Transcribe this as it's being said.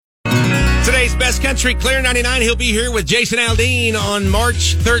Today's Best Country, Clear 99. He'll be here with Jason Aldean on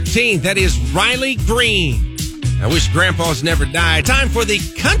March 13th. That is Riley Green. I wish Grandpa's never died. Time for the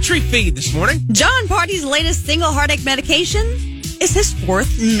country feed this morning. Jon Pardi's latest single, Heartache Medication, is his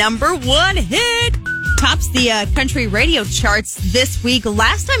fourth number one hit. Tops the country radio charts this week.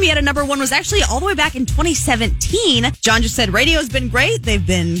 Last time he had a number one was actually all the way back in 2017. Jon just said, radio's been great. They've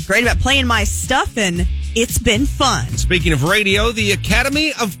been great about playing my stuff, and it's been fun. Speaking of radio, the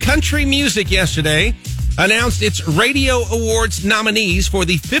Academy of Country Music yesterday announced its Radio Awards nominees for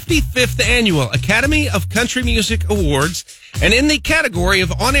the 55th Annual Academy of Country Music Awards. And in the category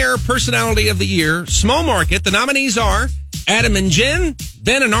of On-Air Personality of the Year, Small Market, the nominees are Adam and Jen,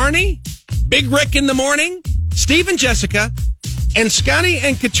 Ben and Arnie, Big Rick in the Morning, Steve and Jessica, and Scotty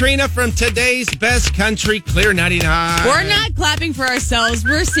and Katrina from today's Best Country, Clear 99. We're not clapping for ourselves.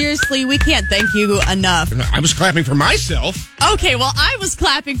 We can't thank you enough. I was clapping for myself. Okay, well, I was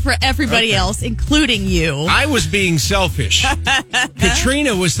clapping for everybody else, including you. I was being selfish.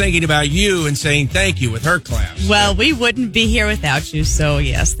 Katrina was thinking about you and saying thank you with her claps. Well, we wouldn't be here without you, so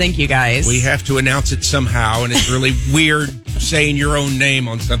yes, thank you guys. We have to announce it somehow, and it's really weird saying your own name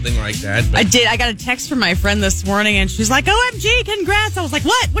on something like that. But I did. I got a text from my friend this morning, and she's like, OMG, congrats. I was like,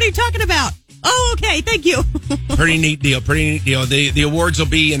 what? What are you talking about? Oh, okay, thank you. Pretty neat deal. The awards will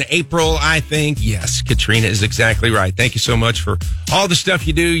be in April, I think. Yes, Katrina is exactly right. Thank you so much for all the stuff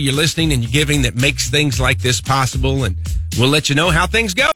you do, your listening and your giving that makes things like this possible, and we'll let you know how things go.